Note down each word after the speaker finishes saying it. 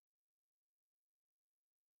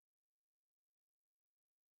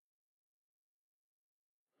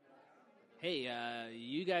Hey,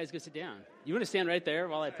 you guys go sit down. You want to stand right there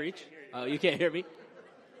while I preach? Oh, you can't hear me?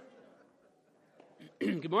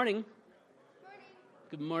 Good morning.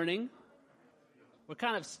 Good morning. We're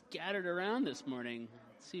kind of scattered around this morning.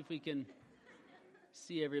 Let's see if we can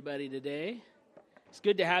see everybody today. It's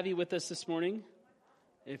good to have you with us this morning.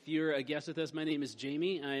 If you're a guest with us, my name is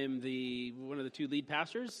Jamie. I am one of the two lead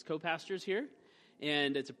pastors, co-pastors here.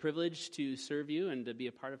 And it's a privilege to serve you and to be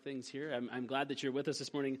a part of things here. I'm glad that you're with us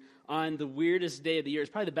this morning on the weirdest day of the year.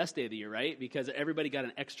 It's probably the best day of the year, right? Because everybody got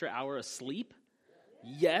an extra hour of sleep.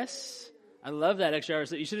 Yes. I love that extra hour.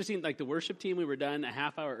 So you should have seen, like, the worship team. We were done a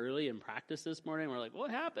half hour early in practice this morning. We're like,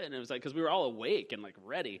 what happened? And it was like, because we were all awake and, like,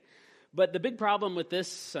 ready. But the big problem with this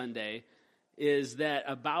Sunday is that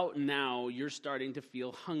about now you're starting to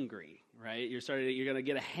feel hungry, right? You're going to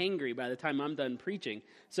get a hangry by the time I'm done preaching.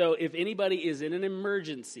 So if anybody is in an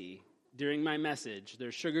emergency during my message,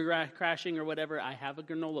 there's sugar crashing or whatever, I have a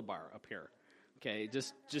granola bar up here. Okay,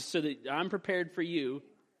 just so that I'm prepared for you.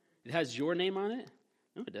 It has your name on it?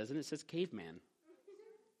 No, it doesn't. It says Caveman.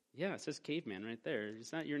 Yeah, it says Caveman right there.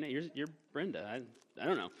 It's not your name. You're Brenda. I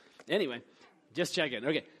don't know. Anyway, just checking.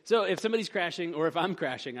 Okay, so if somebody's crashing or if I'm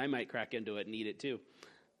crashing, I might crack into it and eat it too.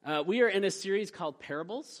 We are in a series called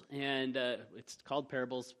Parables, and it's called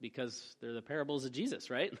Parables because they're the parables of Jesus,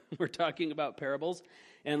 right? We're talking about parables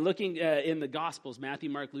and looking in the Gospels, Matthew,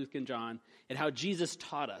 Mark, Luke, and John, at how Jesus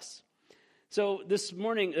taught us. So this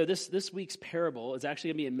morning, this week's parable is actually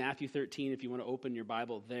going to be in Matthew 13, if you want to open your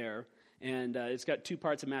Bible there. And it's got two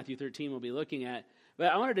parts of Matthew 13 we'll be looking at. But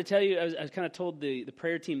I wanted to tell you, I kind of told the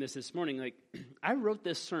prayer team this morning, like, I wrote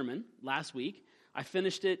this sermon last week. I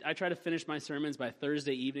finished it. I try to finish my sermons by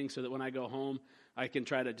Thursday evening so that when I go home, I can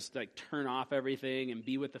try to just, like, turn off everything and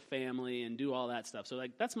be with the family and do all that stuff. So,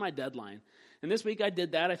 like, that's my deadline. And this week I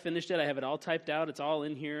did that. I finished it. I have it all typed out. It's all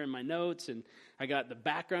in here in my notes, and I got the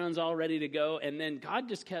backgrounds all ready to go. And then God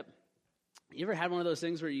just kept, you ever had one of those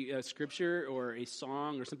things where you scripture or a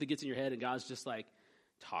song or something gets in your head and God's just, like,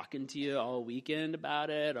 talking to you all weekend about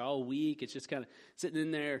it, or all week? It's just kind of sitting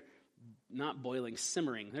in there, not boiling,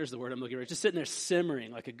 simmering. There's the word I'm looking for. Just sitting there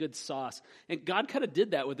simmering like a good sauce. And God kind of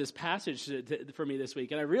did that with this passage for me this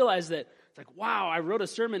week. And I realized that it's like, wow, I wrote a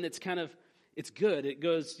sermon that's kind of, it's good. It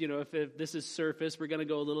goes, if this is surface, we're going to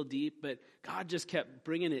go a little deep. But God just kept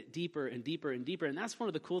bringing it deeper and deeper and deeper. And that's one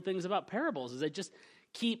of the cool things about parables, is they just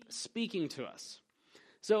keep speaking to us.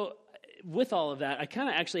 So with all of that, I kind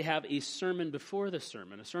of actually have a sermon before the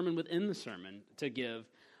sermon, a sermon within the sermon to give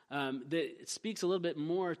that speaks a little bit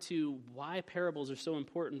more to why parables are so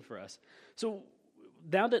important for us. So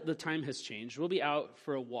now that the time has changed, we'll be out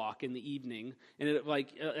for a walk in the evening, and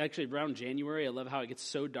actually around January, I love how it gets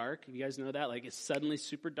so dark. You guys know that? Like, it's suddenly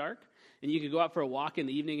super dark, and you can go out for a walk in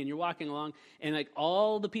the evening, and you're walking along, and like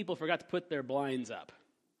all the people forgot to put their blinds up.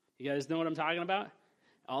 You guys know what I'm talking about?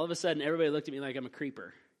 All of a sudden, everybody looked at me like I'm a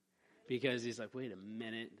creeper, because he's like, wait a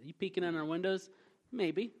minute, are you peeking in our windows?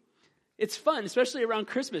 Maybe. It's fun, especially around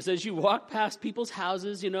Christmas, as you walk past people's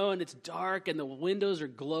houses, and it's dark, and the windows are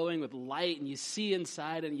glowing with light, and you see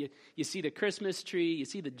inside, and you see the Christmas tree, you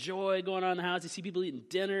see the joy going on in the house, you see people eating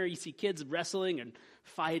dinner, you see kids wrestling and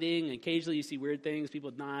fighting, and occasionally you see weird things,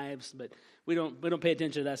 people with knives, but we don't pay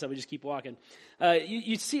attention to that stuff, we just keep walking.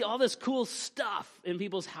 You see all this cool stuff in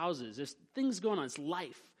people's houses. There's things going on, it's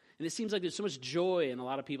life, and it seems like there's so much joy in a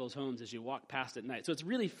lot of people's homes as you walk past at night. So it's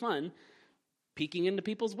really fun peeking into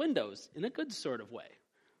people's windows in a good sort of way.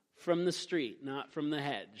 From the street, not from the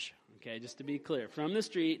hedge. Okay, just to be clear. From the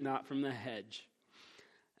street, not from the hedge.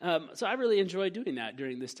 So I really enjoy doing that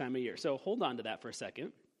during this time of year. So hold on to that for a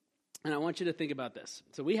second. And I want you to think about this.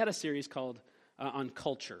 So we had a series called on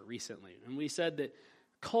culture recently. And we said that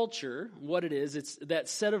culture, what it is, it's that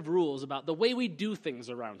set of rules about the way we do things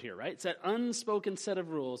around here, right? It's that unspoken set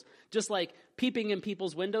of rules. Just like peeping in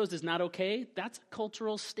people's windows is not okay, that's a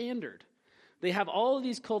cultural standard. They have all of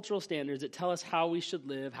these cultural standards that tell us how we should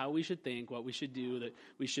live, how we should think, what we should do, that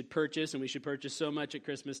we should purchase, and we should purchase so much at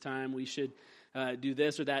Christmas time. We should do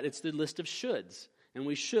this or that. It's the list of shoulds, and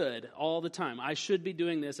we should all the time. I should be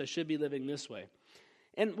doing this. I should be living this way.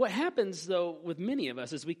 And what happens, though, with many of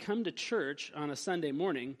us is we come to church on a Sunday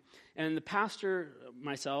morning, and the pastor,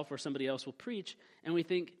 myself, or somebody else will preach, and we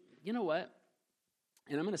think, you know what?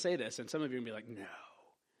 And I'm going to say this, and some of you are going to be like,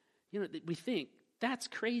 no. We think, that's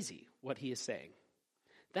crazy what he is saying.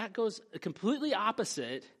 That goes completely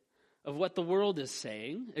opposite of what the world is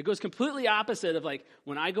saying. It goes completely opposite of, like,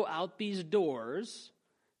 when I go out these doors,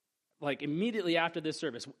 like immediately after this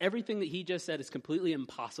service, everything that he just said is completely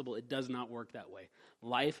impossible. It does not work that way.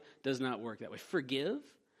 Life does not work that way. Forgive?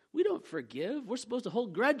 We don't forgive. We're supposed to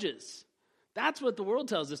hold grudges. That's what the world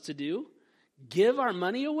tells us to do. Give our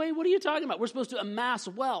money away? What are you talking about? We're supposed to amass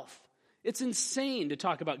wealth. It's insane to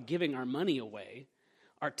talk about giving our money away.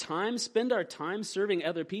 Spend our time serving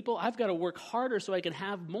other people. I've got to work harder so I can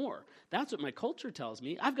have more. That's what my culture tells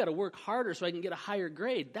me. I've got to work harder so I can get a higher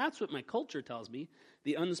grade. That's what my culture tells me,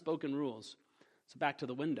 the unspoken rules. So back to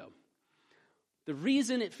the window. The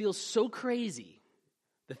reason it feels so crazy,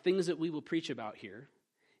 the things that we will preach about here,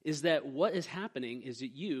 is that what is happening is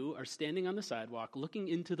that you are standing on the sidewalk looking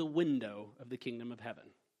into the window of the kingdom of heaven.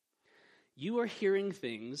 You are hearing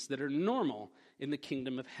things that are normal in the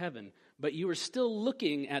kingdom of heaven, but you are still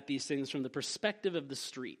looking at these things from the perspective of the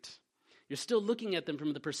street. You're still looking at them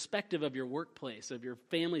from the perspective of your workplace, of your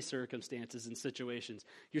family circumstances and situations.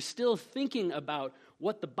 You're still thinking about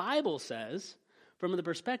what the Bible says from the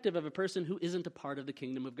perspective of a person who isn't a part of the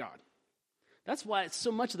kingdom of God. That's why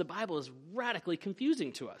so much of the Bible is radically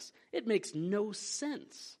confusing to us. It makes no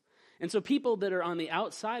sense. And so people that are on the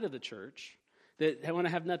outside of the church, that want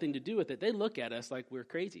to have nothing to do with it, they look at us like we're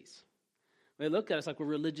crazies. They look at us like we're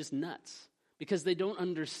religious nuts because they don't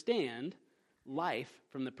understand life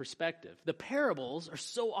from the perspective. The parables are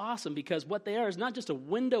so awesome because what they are is not just a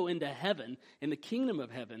window into heaven, in the kingdom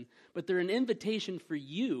of heaven, but they're an invitation for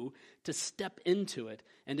you to step into it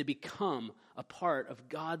and to become a part of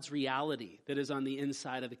God's reality that is on the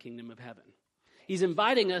inside of the kingdom of heaven. He's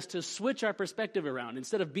inviting us to switch our perspective around.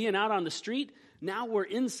 Instead of being out on the street, now we're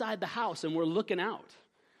inside the house and we're looking out.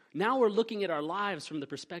 Now we're looking at our lives from the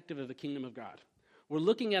perspective of the kingdom of God. We're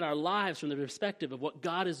looking at our lives from the perspective of what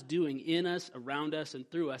God is doing in us, around us, and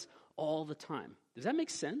through us all the time. Does that make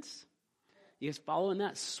sense? You guys following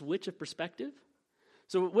that switch of perspective?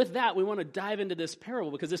 So with that, we want to dive into this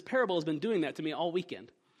parable because this parable has been doing that to me all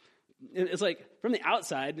weekend. It's like, from the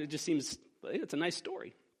outside, it just seems like it's a nice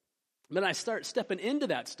story. But I start stepping into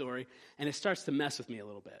that story, and it starts to mess with me a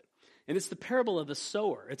little bit. And it's the parable of the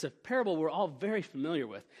sower. It's a parable we're all very familiar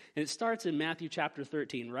with. And it starts in Matthew chapter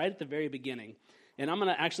 13, right at the very beginning. And I'm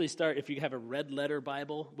going to actually start, if you have a red letter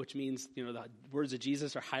Bible, which means, the words of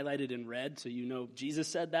Jesus are highlighted in red, so you know Jesus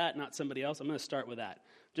said that, not somebody else. I'm going to start with that.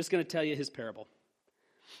 Just going to tell you his parable.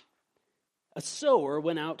 A sower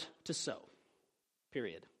went out to sow,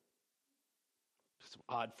 period. It's an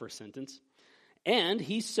odd first sentence. And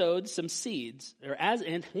he sowed some seeds,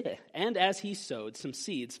 and as he sowed, some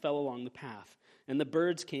seeds fell along the path, and the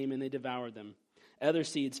birds came and they devoured them. Other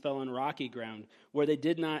seeds fell on rocky ground, where they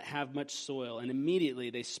did not have much soil, and immediately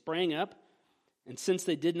they sprang up, and since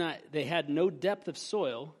they had no depth of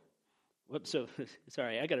soil.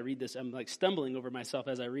 Sorry, I got to read this. I'm like stumbling over myself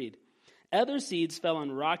as I read. Other seeds fell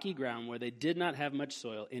on rocky ground where they did not have much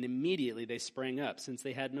soil, and immediately they sprang up, since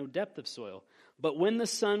they had no depth of soil. But when the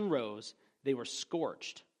sun rose, they were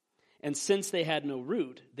scorched, and since they had no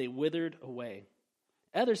root, they withered away.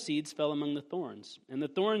 Other seeds fell among the thorns, and the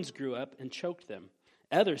thorns grew up and choked them.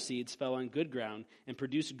 Other seeds fell on good ground and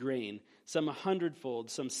produced grain, some 100-fold,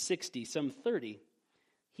 some 60, some 30.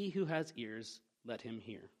 He who has ears, let him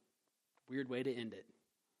hear. Weird way to end it.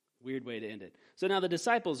 Weird way to end it. So now the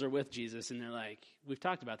disciples are with Jesus, and they're like, we've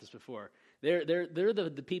talked about this before. They're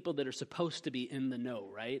the people that are supposed to be in the know,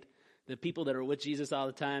 right? The people that are with Jesus all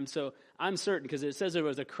the time. So I'm certain, because it says there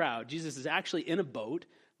was a crowd. Jesus is actually in a boat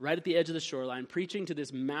right at the edge of the shoreline, preaching to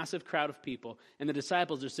this massive crowd of people. And the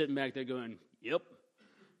disciples are sitting back there going, yep,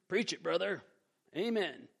 preach it, brother.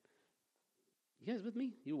 Amen. You guys with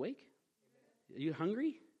me? You awake? Are you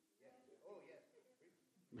hungry?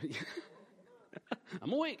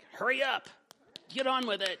 I'm awake. Hurry up. Get on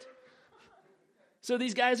with it. So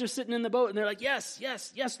these guys are sitting in the boat, and they're like, yes,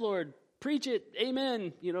 yes, yes, Lord. Preach it,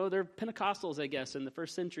 amen. They're Pentecostals, I guess, in the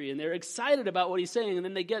first century, and they're excited about what he's saying. And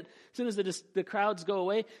then as soon as the crowds go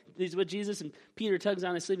away, he's with Jesus, and Peter tugs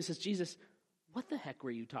on his sleeve and says, Jesus, what the heck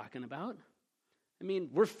were you talking about? I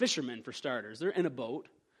mean, we're fishermen for starters. They're in a boat.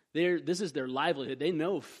 This is their livelihood. They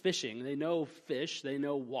know fishing. They know fish. They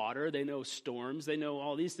know water. They know storms. They know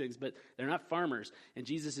all these things, but they're not farmers. And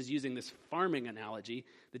Jesus is using this farming analogy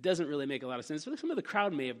that doesn't really make a lot of sense. Some of the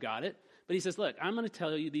crowd may have got it. But he says, look, I'm going to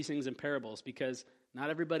tell you these things in parables because not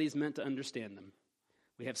everybody's meant to understand them.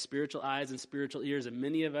 We have spiritual eyes and spiritual ears, and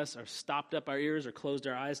many of us are stopped up our ears or closed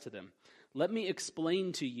our eyes to them. Let me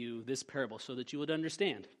explain to you this parable so that you would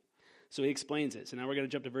understand. So he explains it. So now we're going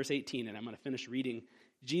to jump to verse 18, and I'm going to finish reading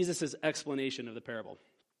Jesus' explanation of the parable.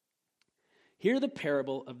 Hear the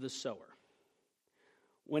parable of the sower.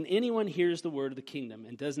 When anyone hears the word of the kingdom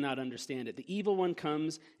and does not understand it, the evil one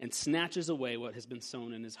comes and snatches away what has been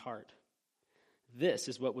sown in his heart. This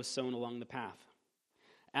is what was sown along the path.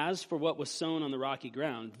 As for what was sown on the rocky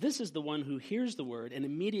ground, this is the one who hears the word and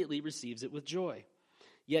immediately receives it with joy.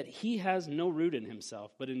 Yet he has no root in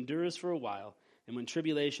himself, but endures for a while. And when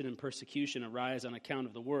tribulation and persecution arise on account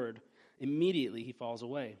of the word, immediately he falls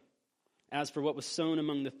away. As for what was sown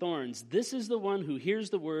among the thorns, this is the one who hears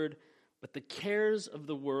the word, but the cares of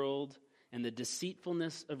the world and the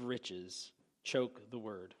deceitfulness of riches choke the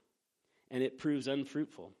word, and it proves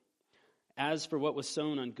unfruitful. As for what was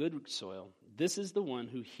sown on good soil, this is the one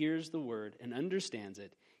who hears the word and understands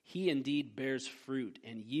it. He indeed bears fruit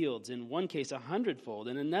and yields, in one case 100-fold,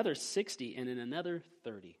 in another 60, and in another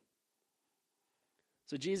 30.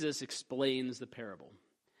 So Jesus explains the parable.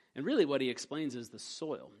 And really what he explains is the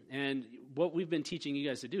soil. And what we've been teaching you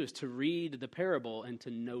guys to do is to read the parable and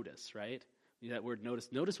to notice, right? That word notice.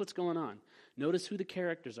 Notice what's going on. Notice who the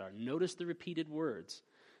characters are. Notice the repeated words.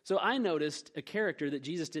 So I noticed a character that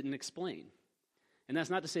Jesus didn't explain. And that's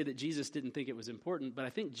not to say that Jesus didn't think it was important, but I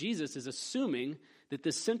think Jesus is assuming that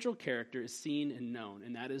this central character is seen and known,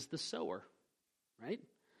 and that is the sower, right?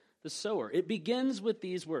 The sower. It begins with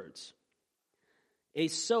these words. A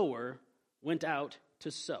sower went out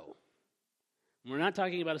to sow. We're not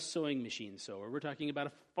talking about a sewing machine sower. We're talking about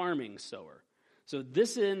a farming sower. So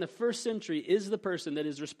this in the first century is the person that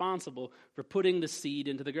is responsible for putting the seed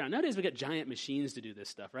into the ground. Nowadays we got giant machines to do this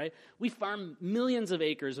stuff, right? We farm millions of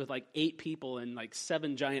acres with like 8 people and like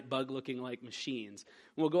 7 giant bug-looking like machines.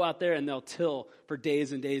 And we'll go out there and they'll till for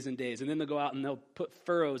days and days and days. And then they'll go out and they'll put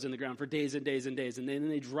furrows in the ground for days and days and days. And then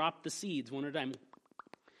they drop the seeds one at a time.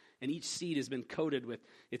 And each seed has been coated with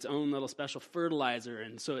its own little special fertilizer,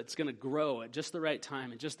 and so it's going to grow at just the right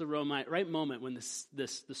time, at just the right moment when the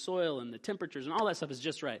soil and the temperatures and all that stuff is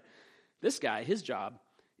just right. This guy, his job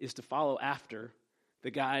is to follow after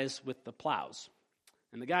the guys with the plows.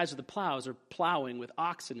 And the guys with the plows are plowing with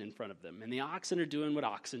oxen in front of them, and the oxen are doing what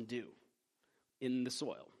oxen do in the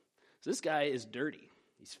soil. So this guy is dirty.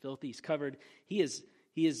 He's filthy. He's covered. He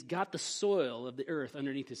has got the soil of the earth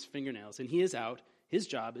underneath his fingernails, and he is out. His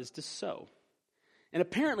job is to sow. And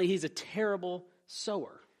apparently he's a terrible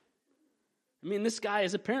sower. I mean, this guy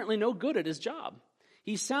is apparently no good at his job.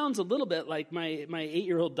 He sounds a little bit like my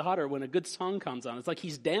 8-year-old daughter when a good song comes on. It's like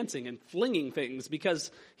he's dancing and flinging things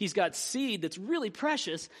because he's got seed that's really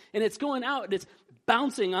precious, and it's going out and it's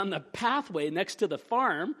bouncing on the pathway next to the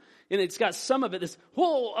farm, and it's got some of it that's,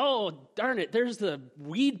 oh, darn it, there's the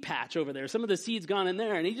weed patch over there. Some of the seed's gone in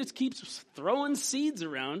there, and he just keeps throwing seeds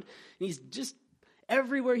around, and he's just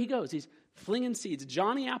everywhere he goes, he's flinging seeds.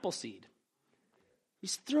 Johnny Appleseed.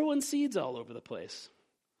 He's throwing seeds all over the place.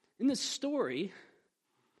 In this story,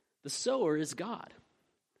 the sower is God.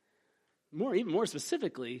 Even more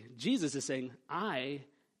specifically, Jesus is saying, I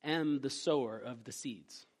am the sower of the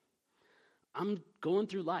seeds. I'm going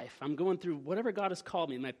through life. I'm going through whatever God has called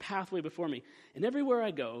me, my pathway before me. And everywhere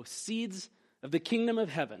I go, seeds of the kingdom of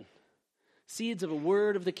heaven, seeds of a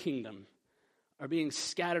word of the kingdom are being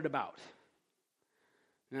scattered about.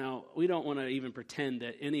 Now, we don't want to even pretend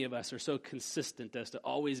that any of us are so consistent as to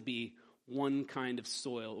always be one kind of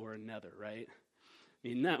soil or another, right? I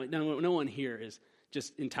mean, no one here is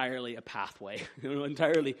just entirely a pathway,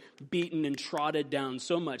 entirely beaten and trodden down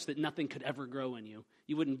so much that nothing could ever grow in you.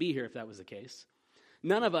 You wouldn't be here if that was the case.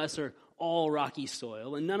 None of us are all rocky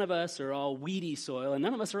soil, and none of us are all weedy soil, and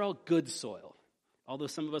none of us are all good soil, although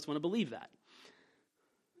some of us want to believe that.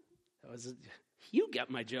 You get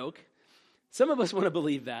my joke. Some of us want to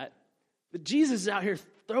believe that, but Jesus is out here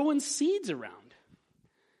throwing seeds around,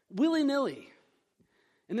 willy-nilly.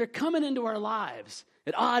 And they're coming into our lives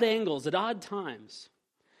at odd angles, at odd times.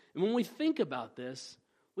 And when we think about this,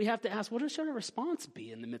 we have to ask, what should our response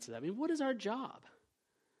be in the midst of that? I mean, what is our job?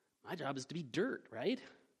 My job is to be dirt, right?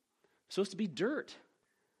 I'm supposed to be dirt.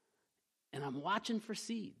 And I'm watching for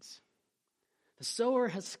seeds. The sower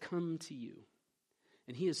has come to you,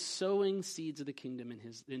 and he is sowing seeds of the kingdom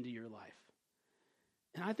into your life.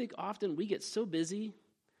 And I think often we get so busy,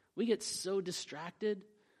 we get so distracted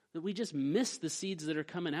that we just miss the seeds that are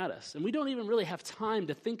coming at us. And we don't even really have time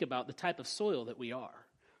to think about the type of soil that we are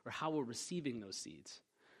or how we're receiving those seeds.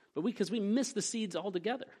 But because we miss the seeds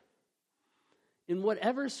altogether. In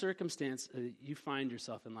whatever circumstance you find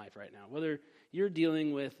yourself in life right now, whether you're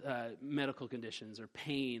dealing with medical conditions or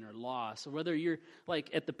pain or loss, or whether you're like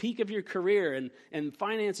at the peak of your career and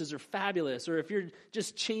finances are fabulous, or if you're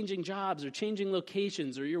just changing jobs or changing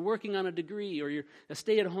locations, or you're working on a degree, or you're a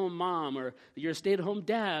stay-at-home mom, or you're a stay-at-home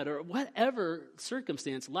dad, or whatever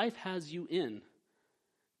circumstance life has you in,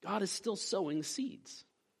 God is still sowing seeds.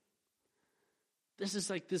 This is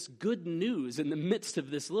like this good news in the midst of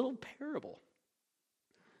this little parable.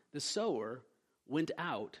 The sower went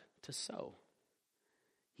out to sow.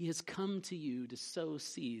 He has come to you to sow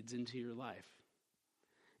seeds into your life.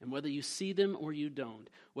 And whether you see them or you don't,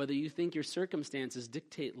 whether you think your circumstances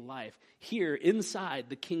dictate life, here inside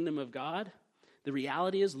the kingdom of God, The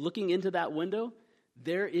reality is, looking into that window,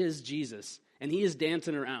 there is Jesus, and he is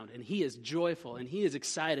dancing around, and he is joyful, and he is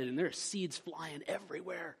excited, and there are seeds flying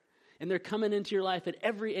everywhere. And they're coming into your life at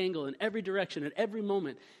every angle, in every direction, at every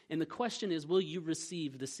moment. And the question is, will you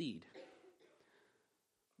receive the seed?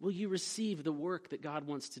 Will you receive the work that God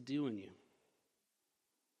wants to do in you?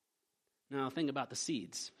 Now, think about the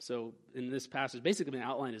seeds. So in this passage, basically the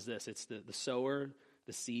outline is this. It's the sower,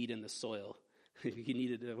 the seed, and the soil. You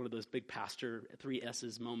needed one of those big pastor 3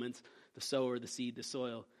 S's moments. The sower, the seed, the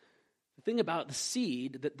soil. The thing about the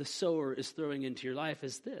seed that the sower is throwing into your life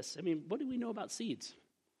is this. I mean, what do we know about seeds?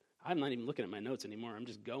 I'm not even looking at my notes anymore. I'm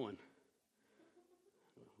just going.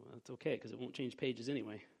 Well, it's okay because it won't change pages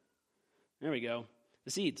anyway. There we go.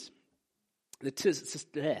 The seeds. The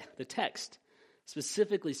text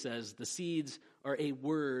specifically says the seeds are a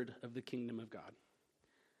word of the kingdom of God.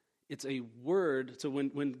 It's a word. So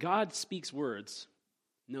when God speaks words,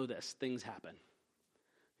 know this, things happen.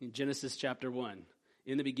 In Genesis chapter 1,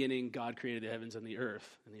 in the beginning, God created the heavens and the earth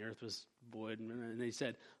was void. And he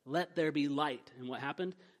said, let there be light. And what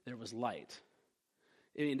happened? There was light.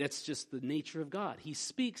 I mean, that's just the nature of God. He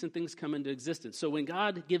speaks and things come into existence. So when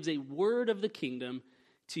God gives a word of the kingdom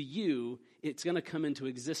to you, it's going to come into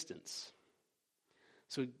existence.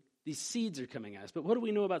 So these seeds are coming at us. But what do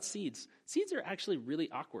we know about seeds? Seeds are actually really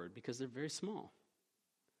awkward because they're very small.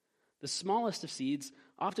 The smallest of seeds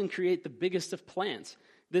often create the biggest of plants.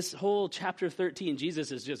 This whole chapter 13,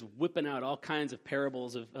 Jesus is just whipping out all kinds of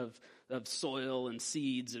parables of soil and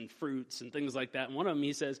seeds and fruits and things like that. And one of them,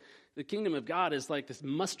 he says, the kingdom of God is like this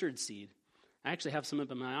mustard seed. I actually have some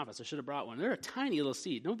up in my office. I should have brought one. They're a tiny little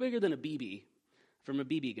seed, no bigger than a BB from a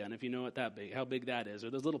BB gun, if you know how big that is. Or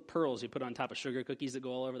those little pearls you put on top of sugar cookies that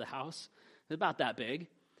go all over the house. They're about that big.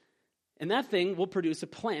 And that thing will produce a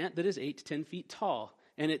plant that is 8 to 10 feet tall.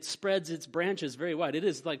 And it spreads its branches very wide. It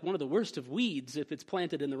is like one of the worst of weeds if it's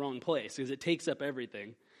planted in the wrong place because it takes up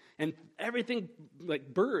everything. And everything,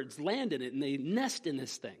 like birds, land in it and they nest in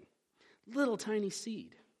this thing. Little tiny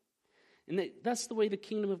seed. And that's the way the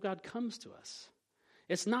kingdom of God comes to us.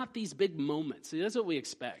 It's not these big moments. See, that's what we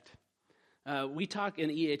expect. We talk in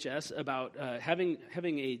EHS about having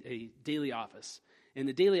a daily office. And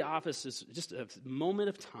the daily office is just a moment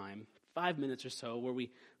of time, 5 minutes or so, where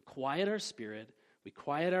we quiet our spirit, we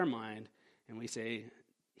quiet our mind, and we say,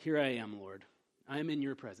 here I am, Lord. I am in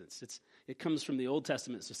your presence. It comes from the Old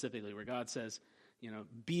Testament specifically, where God says,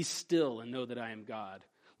 be still and know that I am God.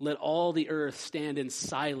 Let all the earth stand in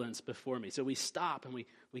silence before me. So we stop and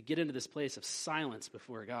we get into this place of silence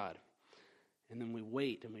before God. And then we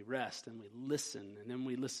wait and we rest and we listen. And then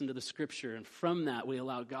we listen to the scripture. And from that, we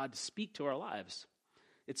allow God to speak to our lives.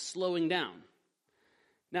 It's slowing down.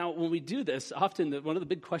 Now, when we do this, often one of the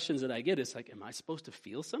big questions that I get is like, am I supposed to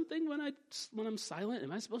feel something when I'm silent?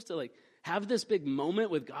 Am I supposed to have this big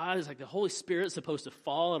moment with God? Is like the Holy Spirit's supposed to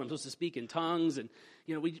fall and I'm supposed to speak in tongues? And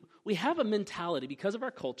we have a mentality because of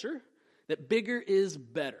our culture that bigger is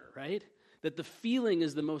better, right? That the feeling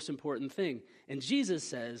is the most important thing. And Jesus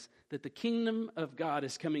says that the kingdom of God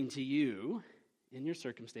is coming to you in your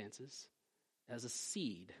circumstances as a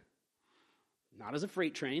seed, not as a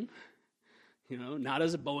freight train. Not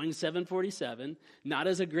as a Boeing 747, not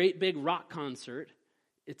as a great big rock concert.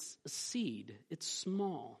 It's a seed. It's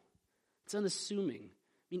small. It's unassuming.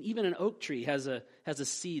 I mean, even an oak tree has a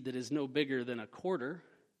seed that is no bigger than a quarter.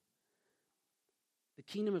 The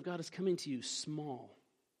kingdom of God is coming to you small.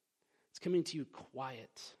 It's coming to you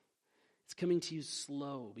quiet. It's coming to you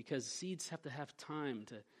slow because seeds have to have time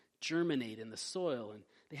to germinate in the soil, and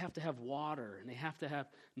they have to have water, and they have to have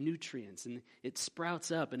nutrients, and it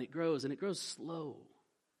sprouts up, and it grows slow.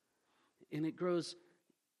 And it grows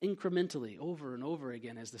incrementally over and over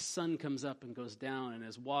again as the sun comes up and goes down, and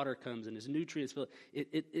as water comes and as nutrients fill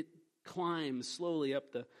it climbs slowly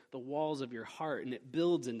up the walls of your heart, and it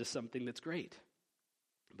builds into something that's great.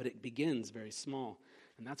 But it begins very small.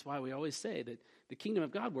 And that's why we always say that the kingdom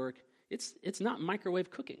of God work, it's not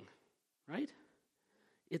microwave cooking, right?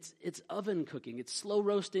 It's oven cooking. It's slow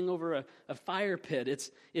roasting over a fire pit.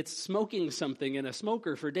 It's smoking something in a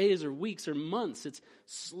smoker for days or weeks or months. It's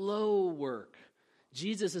slow work.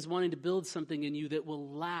 Jesus is wanting to build something in you that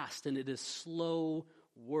will last, and it is slow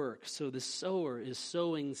work. So the sower is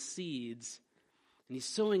sowing seeds, and he's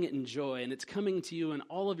sowing it in joy, and it's coming to you in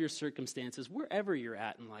all of your circumstances, wherever you're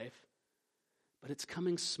at in life. But it's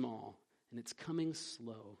coming small, and it's coming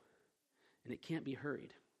slow, and it can't be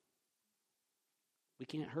hurried. We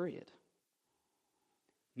can't hurry it.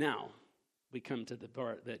 Now, we come to the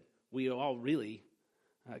part that we all really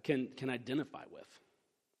can identify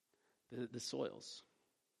with. The soils.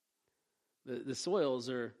 The soils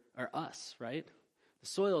are us, right? The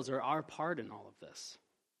soils are our part in all of this.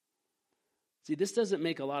 See, this doesn't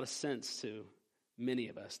make a lot of sense to many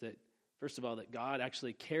of us, that, first of all, that God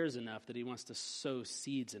actually cares enough that he wants to sow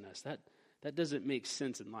seeds in us. That doesn't make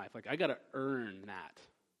sense in life. Like, I got to earn that.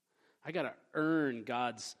 I got to earn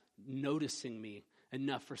God's noticing me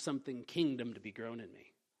enough for something kingdom to be grown in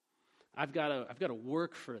me. I've got to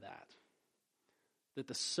work for that. That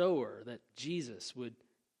the sower, that Jesus would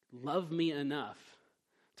love me enough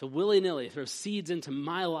to willy-nilly throw seeds into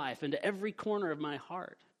my life, into every corner of my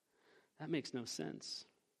heart. That makes no sense.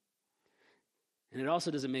 And it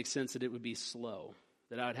also doesn't make sense that it would be slow,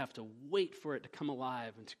 that I would have to wait for it to come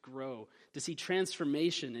alive and to grow, to see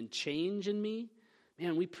transformation and change in me.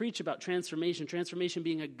 Man, we preach about transformation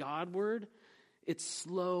being a God word. It's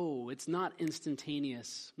slow. It's not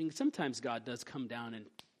instantaneous. I mean, sometimes God does come down and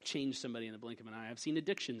change somebody in the blink of an eye. I've seen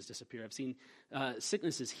addictions disappear. I've seen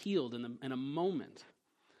sicknesses healed in a moment.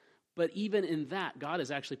 But even in that, God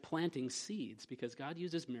is actually planting seeds because God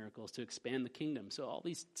uses miracles to expand the kingdom. So all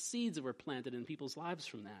these seeds that were planted in people's lives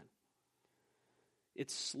from that.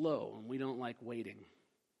 It's slow, and we don't like waiting.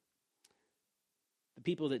 The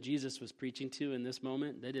people that Jesus was preaching to in this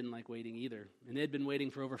moment, they didn't like waiting either. And they had been waiting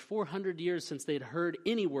for over 400 years since they'd heard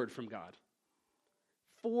any word from God.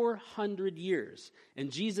 400 years. And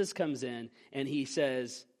Jesus comes in, and he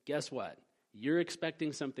says, guess what? You're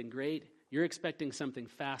expecting something great. You're expecting something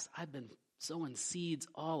fast. I've been sowing seeds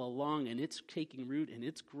all along, and it's taking root, and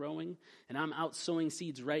it's growing, and I'm out sowing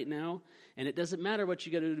seeds right now, and it doesn't matter what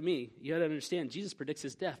you got to do to me. You got to understand, Jesus predicts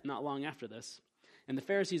his death not long after this, and the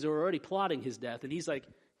Pharisees are already plotting his death, and he's like,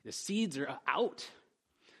 the seeds are out.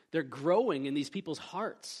 They're growing in these people's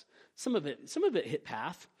hearts. Some of it hit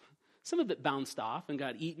path. Some of it bounced off and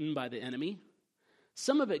got eaten by the enemy.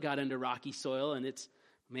 Some of it got into rocky soil,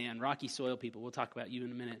 and rocky soil people, we'll talk about you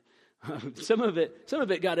in a minute. Some of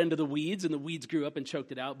it got into the weeds, and the weeds grew up and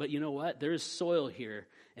choked it out. But you know what? There is soil here,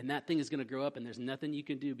 and that thing is going to grow up, and there's nothing you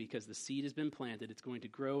can do because the seed has been planted. It's going to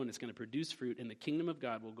grow, and it's going to produce fruit, and the kingdom of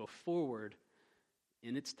God will go forward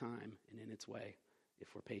in its time and in its way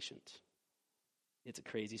if we're patient. It's a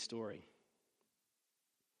crazy story.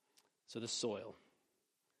 So the soil.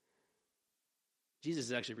 Jesus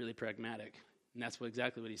is actually really pragmatic, and that's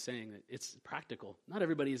exactly what he's saying. That it's practical. Not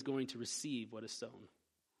everybody is going to receive what is sown.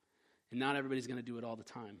 And not everybody's going to do it all the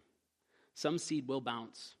time. Some seed will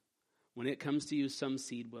bounce. When it comes to you, some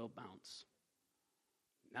seed will bounce.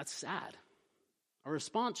 That's sad. Our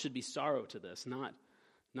response should be sorrow to this, not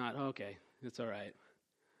okay, it's all right.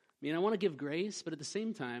 I mean, I want to give grace, but at the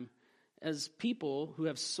same time, as people who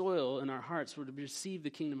have soil in our hearts who are to receive the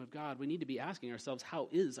kingdom of God, we need to be asking ourselves, how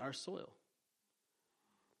is our soil?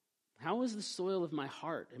 How is the soil of my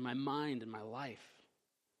heart and my mind and my life?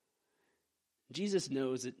 Jesus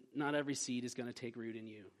knows that not every seed is going to take root in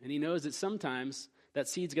you. And he knows that sometimes that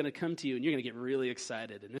seed's going to come to you and you're going to get really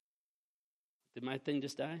excited. And did my thing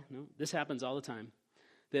just die? No. This happens all the time.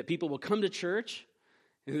 That people will come to church,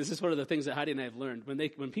 and this is one of the things that Heidi and I have learned.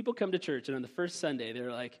 When people come to church and on the first Sunday,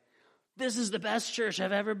 they're like, this is the best church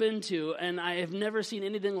I've ever been to, and I have never seen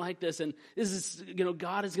anything like this, and this is,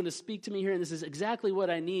 God is going to speak to me here, and this is exactly what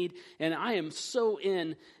I need, and I am so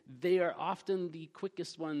in. They are often the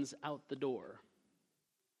quickest ones out the door.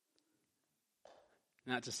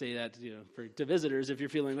 Not to say that, to visitors, if you're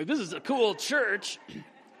feeling like, this is a cool church.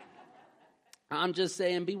 I'm just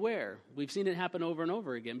saying beware. We've seen it happen over and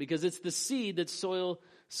over again because it's the seed that's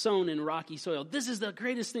sown in rocky soil. This is the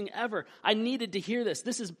greatest thing ever. I needed to hear this.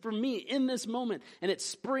 This is for me in this moment. And it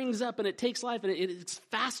springs up and it takes life and it's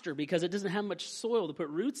faster because it doesn't have much soil to put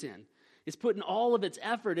roots in. It's putting all of its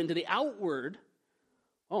effort into the outward.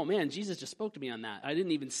 Oh man, Jesus just spoke to me on that. I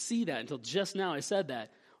didn't even see that until just now I said that.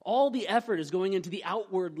 All the effort is going into the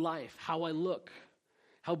outward life, how I look,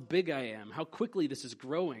 how big I am, how quickly this is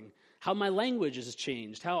growing, how my language has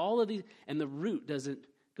changed, how all of these, and the root doesn't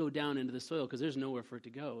go down into the soil because there's nowhere for it to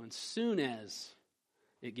go. And soon as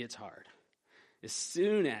it gets hard, as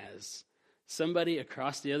soon as somebody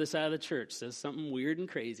across the other side of the church says something weird and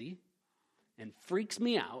crazy and freaks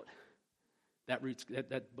me out, that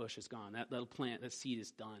bush is gone. That little plant, that seed is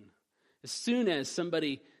done. As soon as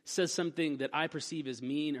somebody says something that I perceive as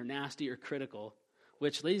mean or nasty or critical,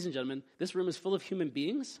 which, ladies and gentlemen, this room is full of human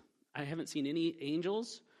beings. I haven't seen any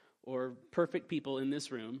angels or perfect people in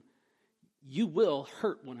this room. You will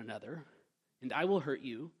hurt one another, and I will hurt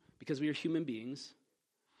you because we are human beings.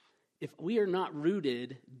 If we are not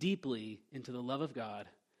rooted deeply into the love of God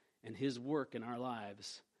and his work in our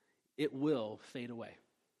lives, it will fade away.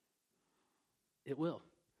 It will.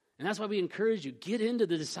 And that's why we encourage you, get into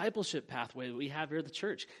the discipleship pathway that we have here at the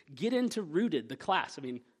church. Get into Rooted, the class. I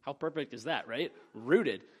mean, how perfect is that, right?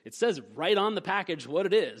 Rooted. It says right on the package what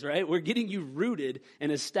it is, right? We're getting you rooted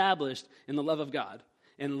and established in the love of God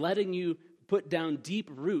and letting you put down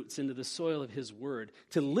deep roots into the soil of his word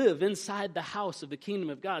to live inside the house of the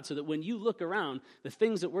kingdom of God so that when you look around, the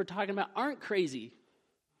things that we're talking about aren't crazy.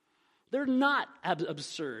 They're not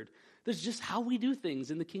absurd. There's just how we do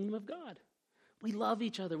things in the kingdom of God. We love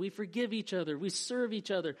each other. We forgive each other. We serve each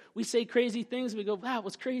other. We say crazy things. We go, wow, it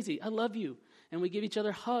was crazy. I love you. And we give each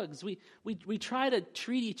other hugs. We try to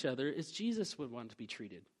treat each other as Jesus would want to be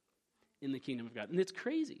treated in the kingdom of God. And it's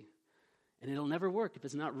crazy. And it'll never work if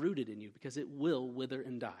it's not rooted in you because it will wither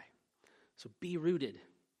and die. So be rooted.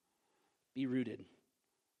 Be rooted.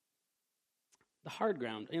 The hard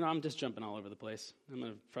ground. I'm just jumping all over the place. I'm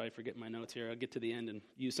going to probably forget my notes here. I'll get to the end and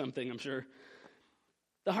use something, I'm sure.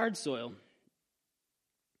 The hard soil.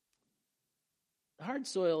 The hard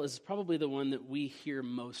soil is probably the one that we hear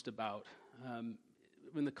most about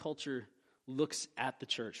when the culture looks at the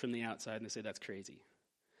church from the outside and they say that's crazy.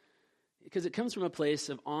 Because it comes from a place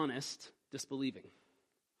of honest disbelieving.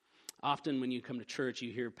 Often when you come to church,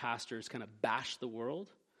 you hear pastors kind of bash the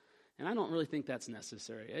world, and I don't really think that's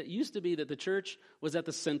necessary. It used to be that the church was at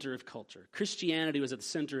the center of culture. Christianity was at the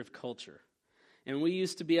center of culture. And we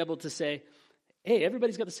used to be able to say, hey,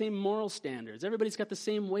 everybody's got the same moral standards. Everybody's got the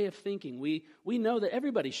same way of thinking. We know that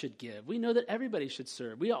everybody should give. We know that everybody should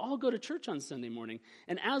serve. We all go to church on Sunday morning.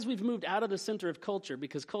 And as we've moved out of the center of culture,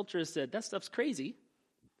 because culture has said, that stuff's crazy,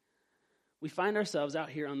 we find ourselves out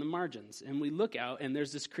here on the margins. And we look out, and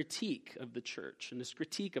there's this critique of the church and this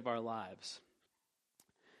critique of our lives.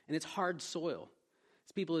 And it's hard soil.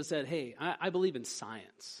 It's people who said, hey, I believe in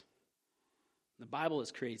science. The Bible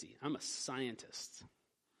is crazy. I'm a scientist.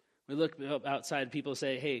 We look outside, people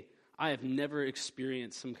say, hey, I have never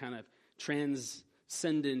experienced some kind of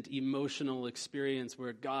transcendent emotional experience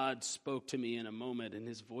where God spoke to me in a moment and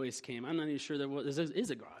his voice came. I'm not even sure there is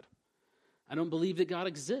a God. I don't believe that God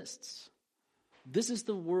exists. This is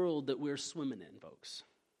the world that we're swimming in, folks.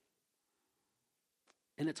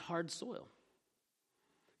 And it's hard soil.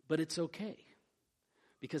 But it's okay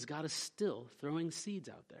because God is still throwing seeds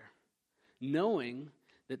out there, knowing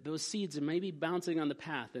that those seeds may be bouncing on the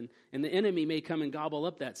path, and the enemy may come and gobble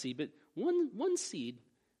up that seed, but one seed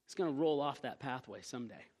is going to roll off that pathway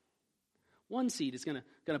someday. One seed is going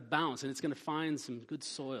to bounce, and it's going to find some good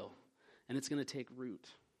soil, and it's going to take root.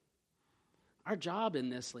 Our job in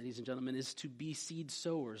this, ladies and gentlemen, is to be seed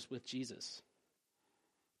sowers with Jesus.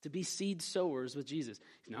 To be seed sowers with Jesus.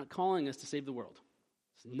 He's not calling us to save the world.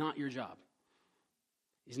 It's not your job.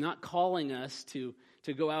 He's not calling us to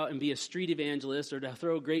go out and be a street evangelist or to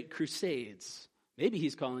throw great crusades. Maybe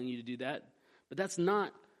he's calling you to do that, but that's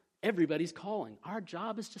not everybody's calling. Our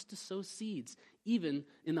job is just to sow seeds, even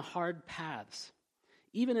in the hard paths,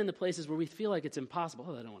 even in the places where we feel like it's impossible.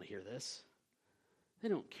 Oh, I don't want to hear this. They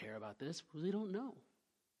don't care about this. Well, they don't know.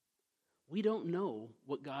 We don't know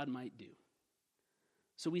what God might do.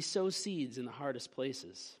 So we sow seeds in the hardest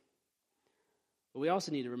places. But we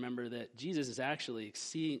also need to remember that Jesus is actually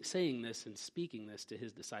saying this and speaking this to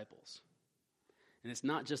his disciples. And it's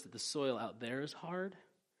not just that the soil out there is hard,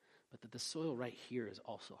 but that the soil right here is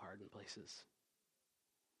also hard in places.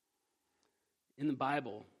 In the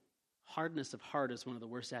Bible, hardness of heart is one of the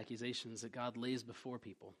worst accusations that God lays before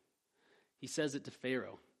people. He says it to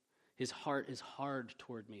Pharaoh. His heart is hard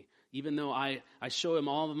toward me. Even though I show him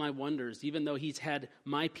all of my wonders, even though he's had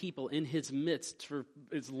my people in his midst for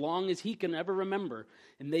as long as he can ever remember,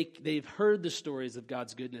 and they've heard the stories of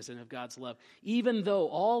God's goodness and of God's love, even though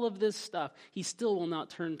all of this stuff, he still will not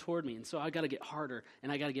turn toward me. And so I got to get harder,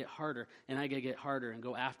 and I got to get harder, and I got to get harder and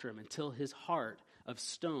go after him until his heart of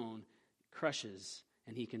stone crushes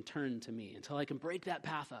and he can turn to me, until I can break that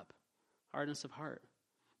path up. Hardness of heart.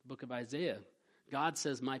 The book of Isaiah, God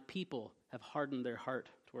says, my people have hardened their heart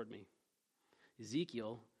toward me.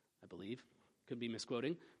 Ezekiel, I believe, could be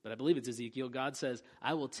misquoting, but I believe it's Ezekiel. God says,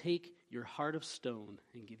 I will take your heart of stone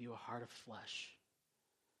and give you a heart of flesh.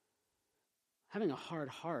 Having a hard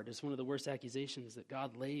heart is one of the worst accusations that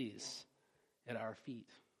God lays at our feet.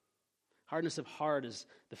 Hardness of heart is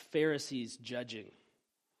the Pharisees judging.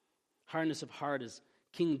 Hardness of heart is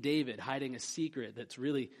King David hiding a secret that's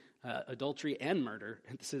really adultery and murder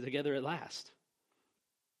together at last.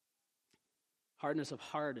 Hardness of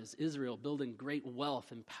heart is Israel building great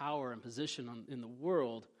wealth and power and position in the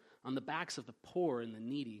world on the backs of the poor and the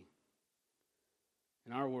needy.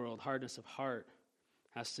 In our world, hardness of heart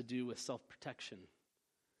has to do with self-protection.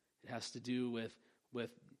 It has to do with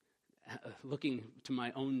looking to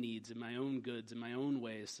my own needs and my own goods and my own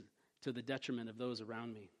ways to the detriment of those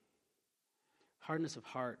around me. Hardness of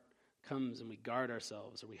heart comes and we guard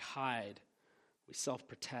ourselves, or we hide, we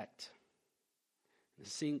self-protect.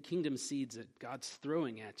 The kingdom seeds that God's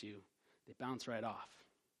throwing at you, they bounce right off.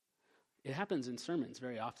 It happens in sermons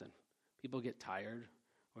very often. People get tired,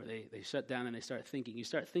 or they shut down and they start thinking. You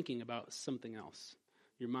start thinking about something else.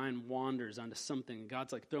 Your mind wanders onto something.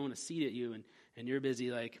 God's like throwing a seed at you, and you're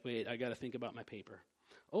busy like, wait, I got to think about my paper.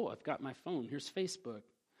 Oh, I've got my phone. Here's Facebook.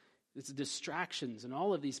 It's distractions and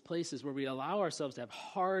all of these places where we allow ourselves to have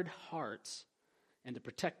hard hearts and to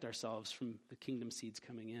protect ourselves from the kingdom seeds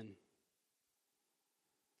coming in.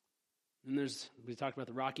 And we talked about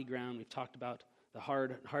the rocky ground. We've talked about the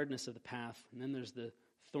hardness of the path. And then there's the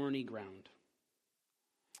thorny ground.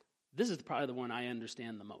 This is probably the one I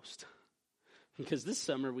understand the most. Because this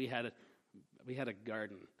summer we had a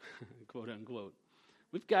garden, quote unquote.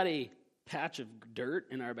 We've got a patch of dirt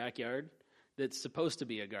in our backyard that's supposed to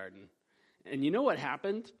be a garden. And you know what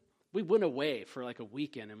happened? We went away for like a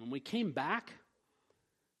weekend, and when we came back,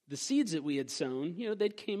 the seeds that we had sown, they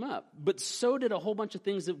came up. But so did a whole bunch of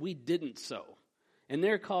things that we didn't sow. And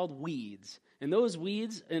they're called weeds. And those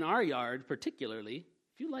weeds in our yard particularly,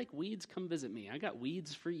 if you like weeds, come visit me. I got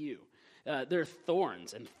weeds for you. They're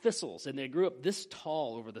thorns and thistles, and they grew up this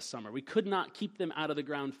tall over the summer. We could not keep them out of the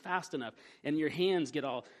ground fast enough, and your hands get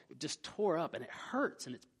all just tore up, and it hurts,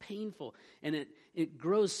 and it's painful, and it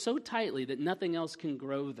grows so tightly that nothing else can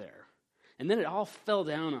grow there. And then it all fell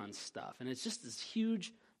down on stuff, and it's just this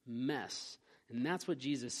huge mess. And that's what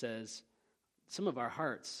Jesus says. Some of our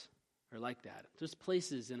hearts are like that. There's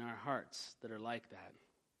places in our hearts that are like that.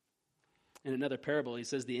 In another parable, he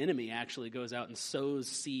says the enemy actually goes out and sows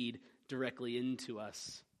seed directly into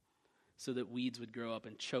us so that weeds would grow up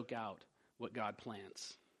and choke out what God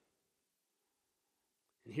plants.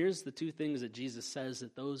 And here's the two things that Jesus says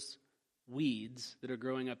that those weeds that are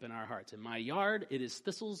growing up in our hearts. In my yard, it is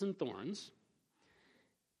thistles and thorns.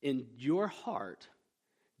 In your heart,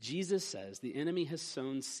 Jesus says the enemy has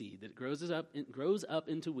sown seed that grows up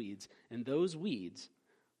into weeds, and those weeds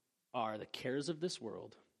are the cares of this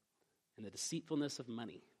world and the deceitfulness of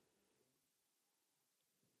money.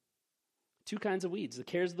 Two kinds of weeds, the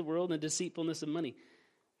cares of the world and the deceitfulness of money.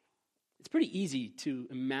 It's pretty easy to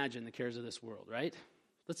imagine the cares of this world, right?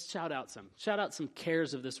 Let's shout out some. Shout out some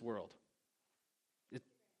cares of this world.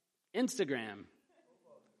 Instagram,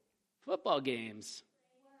 football games,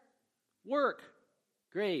 work,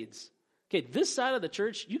 grades. Okay, this side of the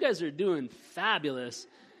church, you guys are doing fabulous.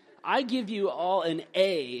 I give you all an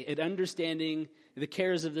A at understanding the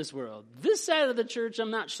cares of this world. This side of the church,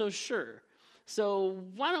 I'm not so sure. So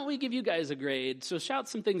why don't we give you guys a grade? So shout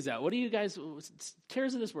some things out. What do you guys,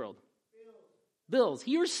 cares of this world? Bills.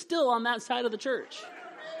 You're still on that side of the church.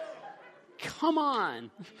 Come on.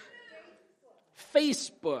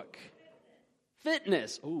 Facebook.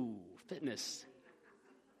 Fitness. Ooh, fitness.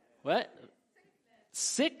 What?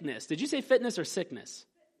 Sickness. Did you say fitness or sickness?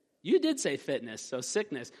 You did say fitness, so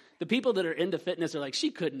sickness. The people that are into fitness are like,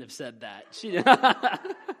 she couldn't have said that.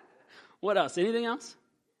 What else? Anything else?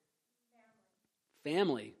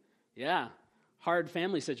 Family. Yeah. Hard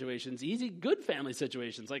family situations. Easy, good family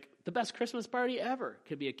situations. Like the best Christmas party ever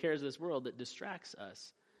could be a cares of this world that distracts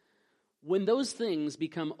us. When those things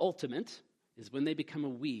become ultimate is when they become a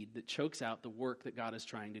weed that chokes out the work that God is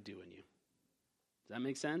trying to do in you. Does that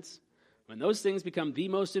make sense? When those things become the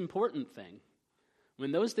most important thing,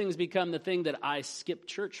 when those things become the thing that I skip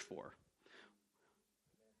church for.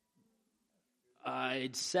 I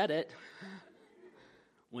said it.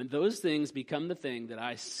 When those things become the thing that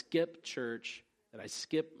I skip church, that I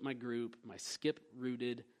skip my group, my skip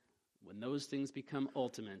rooted, when those things become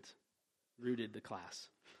ultimate, rooted the class.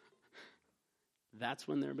 That's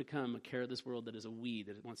when there become a care of this world that is a weed,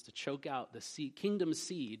 that it wants to choke out the kingdom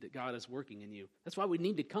seed that God is working in you. That's why we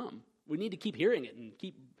need to come. We need to keep hearing it and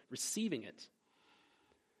keep receiving it.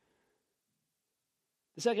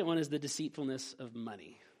 The second one is the deceitfulness of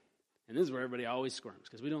money. And this is where everybody always squirms,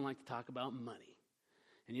 because we don't like to talk about money.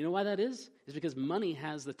 And you know why that is? It's because money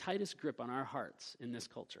has the tightest grip on our hearts in this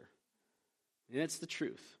culture. And that's the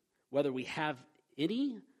truth. Whether we have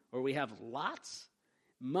any or we have lots,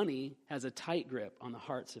 money has a tight grip on the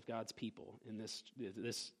hearts of God's people in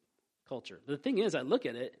this culture. The thing is, I look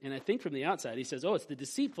at it, and I think from the outside, he says, it's the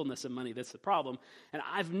deceitfulness of money that's the problem. And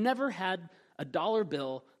I've never had a dollar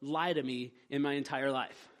bill lie to me in my entire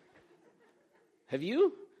life. Have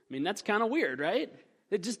you? I mean, that's kind of weird, right?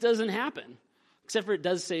 It just doesn't happen. Except for it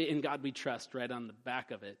does say, in God we trust, right on the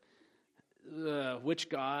back of it. Which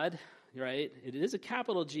God, right? It is a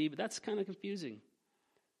capital G, but that's kind of confusing.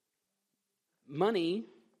 Money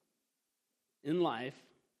in life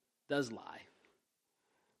does lie.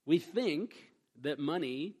 We think that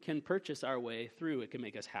money can purchase our way through. It can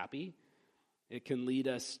make us happy. It can lead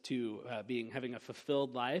us to having a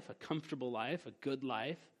fulfilled life, a comfortable life, a good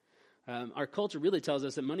life. Our culture really tells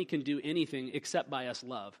us that money can do anything except buy us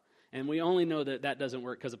love. And we only know that that doesn't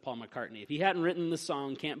work because of Paul McCartney. If he hadn't written the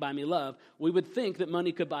song, Can't Buy Me Love, we would think that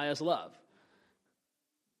money could buy us love.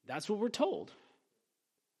 That's what we're told.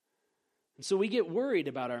 And so we get worried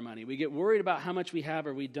about our money. We get worried about how much we have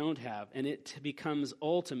or we don't have. And it becomes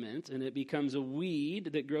ultimate, and it becomes a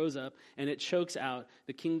weed that grows up, and it chokes out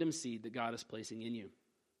the kingdom seed that God is placing in you.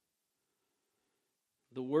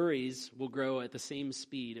 The worries will grow at the same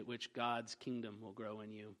speed at which God's kingdom will grow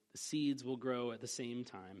in you. The seeds will grow at the same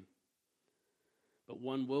time. But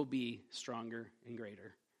one will be stronger and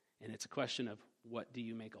greater. And it's a question of, what do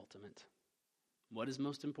you make ultimate? What is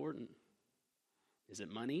most important? Is it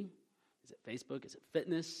money? Is it Facebook? Is it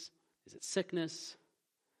fitness? Is it sickness?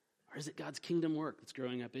 Or is it God's kingdom work that's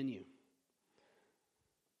growing up in you?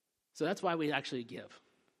 So that's why we actually give.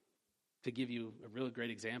 To give you a really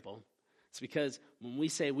great example, it's because when we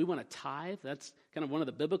say we want to tithe, that's kind of one of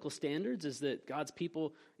the biblical standards, is that God's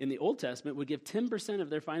people in the Old Testament would give 10% of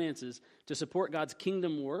their finances to support God's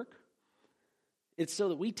kingdom work. It's so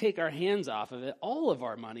that we take our hands off of it, all of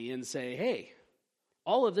our money, and say, hey,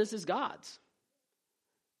 all of this is God's.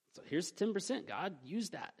 So here's 10%. God,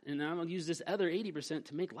 use that. And I'm going to use this other 80%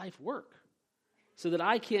 to make life work. So that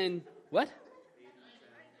I can, what?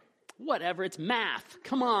 Whatever, it's math.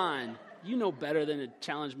 Come on. You know better than to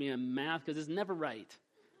challenge me on math, because it's never right.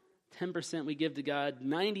 10% we give to God,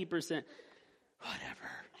 90%, whatever.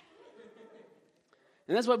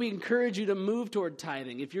 And that's why we encourage you to move toward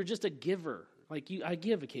tithing. If you're just a giver, like I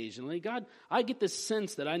give occasionally. God, I get this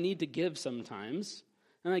sense that I need to give sometimes,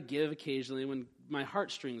 and I give occasionally when my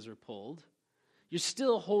heartstrings are pulled. You're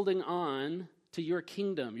still holding on to your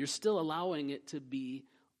kingdom. You're still allowing it to be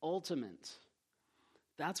ultimate.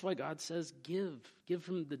 That's why God says give. Give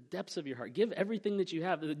from the depths of your heart. Give everything that you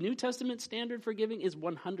have. The New Testament standard for giving is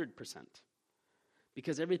 100%,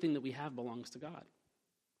 because everything that we have belongs to God.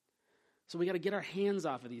 So we got to get our hands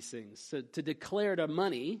off of these things. So to declare to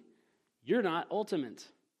money, you're not ultimate.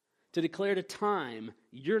 To declare to time,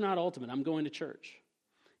 you're not ultimate. I'm going to church.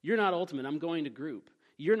 You're not ultimate. I'm going to group.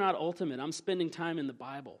 You're not ultimate. I'm spending time in the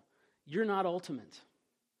Bible. You're not ultimate.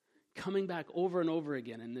 Coming back over and over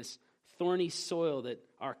again in this thorny soil that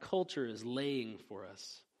our culture is laying for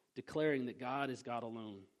us, declaring that God is God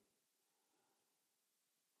alone.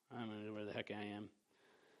 I don't know where the heck I am.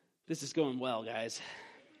 This is going well, guys.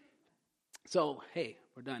 So, hey,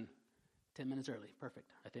 we're done. 10 minutes early.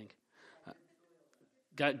 Perfect, I think.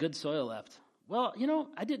 Got good soil left. Well,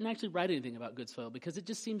 I didn't actually write anything about good soil because it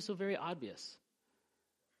just seems so very obvious.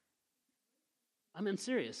 I'm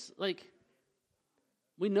serious.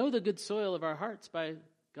 We know the good soil of our hearts by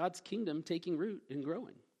God's kingdom taking root and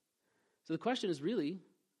growing. So the question is really,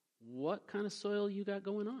 what kind of soil you got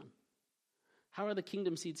going on? How are the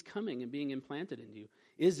kingdom seeds coming and being implanted in you?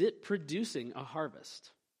 Is it producing a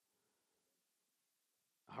harvest?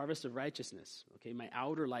 A harvest of righteousness. Okay, my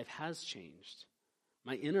outer life has changed.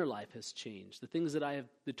 My inner life has changed. The things that I have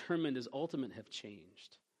determined as ultimate have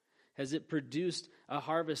changed. Has it produced a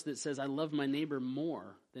harvest that says I love my neighbor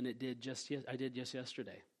more than I did just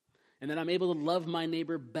yesterday? And that I'm able to love my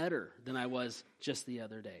neighbor better than I was just the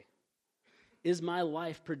other day? Is my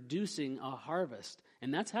life producing a harvest?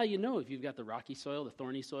 And that's how you know if you've got the rocky soil, the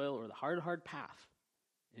thorny soil, or the hard path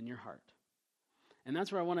in your heart. And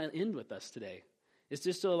that's where I want to end with us today, is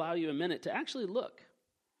just to allow you a minute to actually look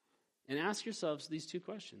and ask yourselves these two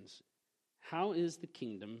questions. How is the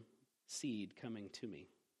kingdom seed coming to me?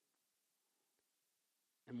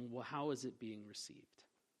 And how is it being received?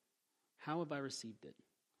 How have I received it?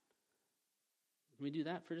 Can we do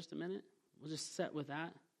that for just a minute? We'll just set with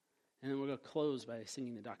that, and then we're going to close by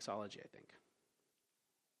singing the doxology, I think.